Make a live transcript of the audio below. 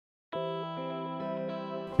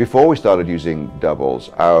Before we started using doubles,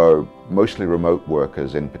 our mostly remote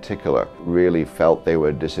workers in particular really felt they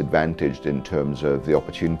were disadvantaged in terms of the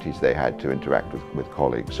opportunities they had to interact with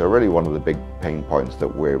colleagues. So really one of the big pain points that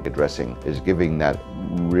we're addressing is giving that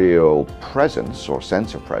real presence or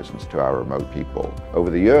sense of presence to our remote people. Over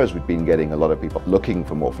the years, we've been getting a lot of people looking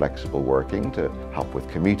for more flexible working to help with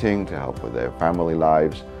commuting, to help with their family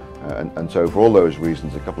lives. And so for all those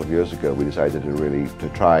reasons, a couple of years ago, we decided to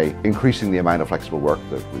try increasing the amount of flexible work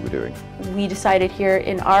that we were doing. We decided here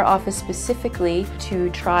in our office specifically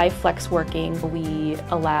to try flex working. We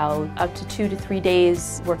allow up to 2 to 3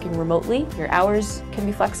 days working remotely. Your hours can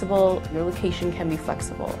be flexible, your location can be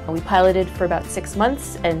flexible. We piloted for about 6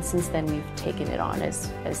 months, and since then we've taken it on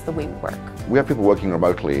as the way we work. We have people working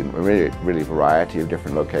remotely in really a variety of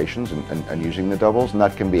different locations and using the doubles, and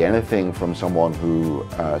that can be anything from someone who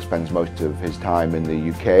spends most of his time in the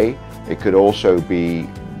UK. It could also be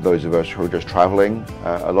those of us who are just traveling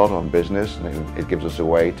a lot on business, and it gives us a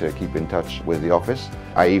way to keep in touch with the office.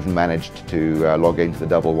 I even managed to log into the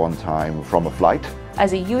double one time from a flight.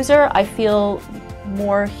 As a user, I feel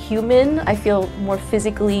more human. I feel more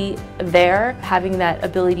physically there. Having that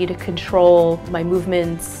ability to control my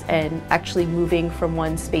movements and actually moving from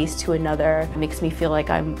one space to another makes me feel like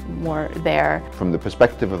I'm more there. From the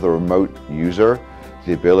perspective of the remote user,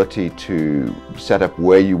 the ability to set up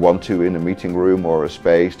where you want to in a meeting room or a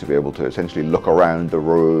space, to be able to essentially look around the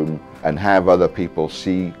room and have other people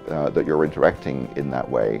see that you're interacting in that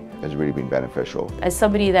way has really been beneficial. As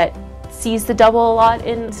somebody that sees the double a lot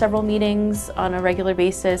in several meetings on a regular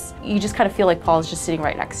basis, you just kind of feel like Paul is just sitting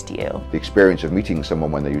right next to you. The experience of meeting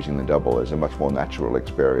someone when they're using the double is a much more natural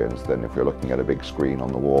experience than if you're looking at a big screen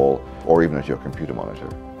on the wall or even at your computer monitor.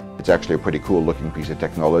 It's actually a pretty cool looking piece of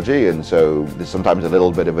technology, and so there's sometimes a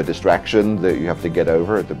little bit of a distraction that you have to get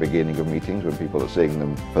over at the beginning of meetings when people are seeing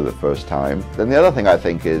them for the first time. Then the other thing I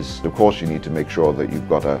think is, of course, you need to make sure that you've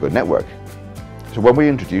got a good network. So when we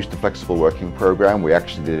introduced the flexible working program, we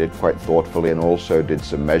actually did it quite thoughtfully and also did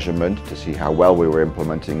some measurement to see how well we were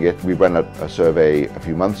implementing it. We ran a survey a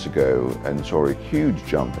few months ago and saw a huge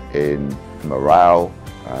jump in morale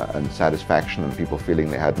and satisfaction, and people feeling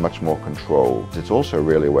they had much more control. It's also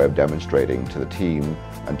really a way of demonstrating to the team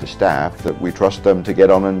and to staff that we trust them to get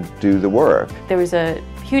on and do the work. There was a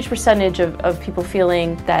huge percentage of people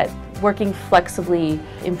feeling that working flexibly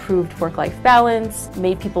improved work-life balance,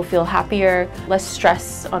 made people feel happier, less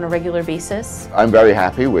stress on a regular basis. I'm very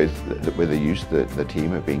happy with the use that the team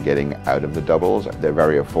have been getting out of the doubles. They're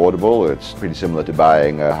very affordable. It's pretty similar to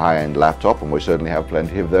buying a high-end laptop, and we certainly have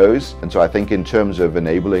plenty of those. And so I think in terms of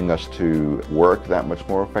enabling us to work that much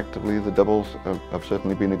more effectively, the doubles have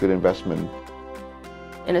certainly been a good investment.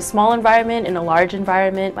 In a small environment, in a large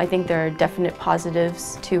environment, I think there are definite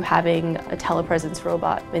positives to having a telepresence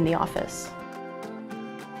robot in the office.